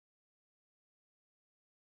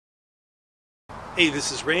Hey,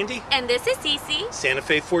 this is Randy. And this is Cece.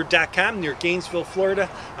 SantaFeFord.com near Gainesville, Florida.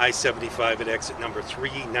 I-75 at exit number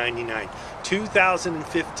 399.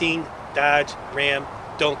 2015 Dodge Ram.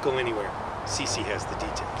 Don't go anywhere. Cece has the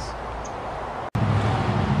details.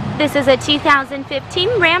 This is a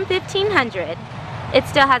 2015 Ram 1500. It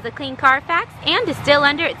still has a clean Carfax and is still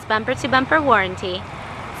under its bumper-to-bumper warranty.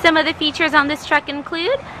 Some of the features on this truck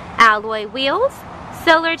include alloy wheels,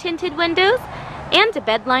 solar tinted windows, and a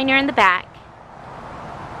bed liner in the back.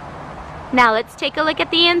 Now let's take a look at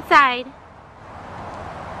the inside.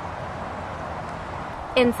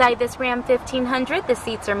 Inside this Ram 1500, the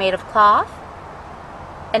seats are made of cloth,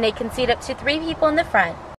 and they can seat up to 3 people in the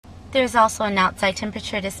front. There's also an outside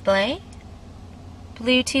temperature display,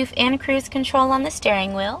 Bluetooth and cruise control on the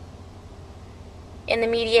steering wheel. In the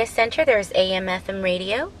media center, there's AM/FM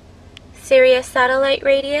radio, Sirius satellite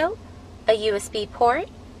radio, a USB port,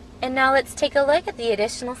 and now let's take a look at the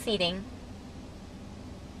additional seating.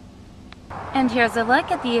 And here's a look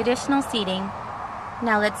at the additional seating.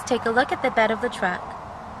 Now let's take a look at the bed of the truck.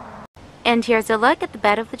 And here's a look at the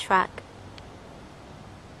bed of the truck.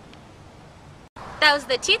 That was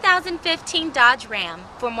the 2015 Dodge Ram.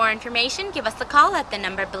 For more information, give us a call at the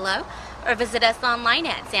number below or visit us online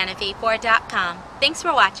at SantaFeFord.com. Thanks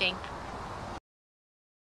for watching.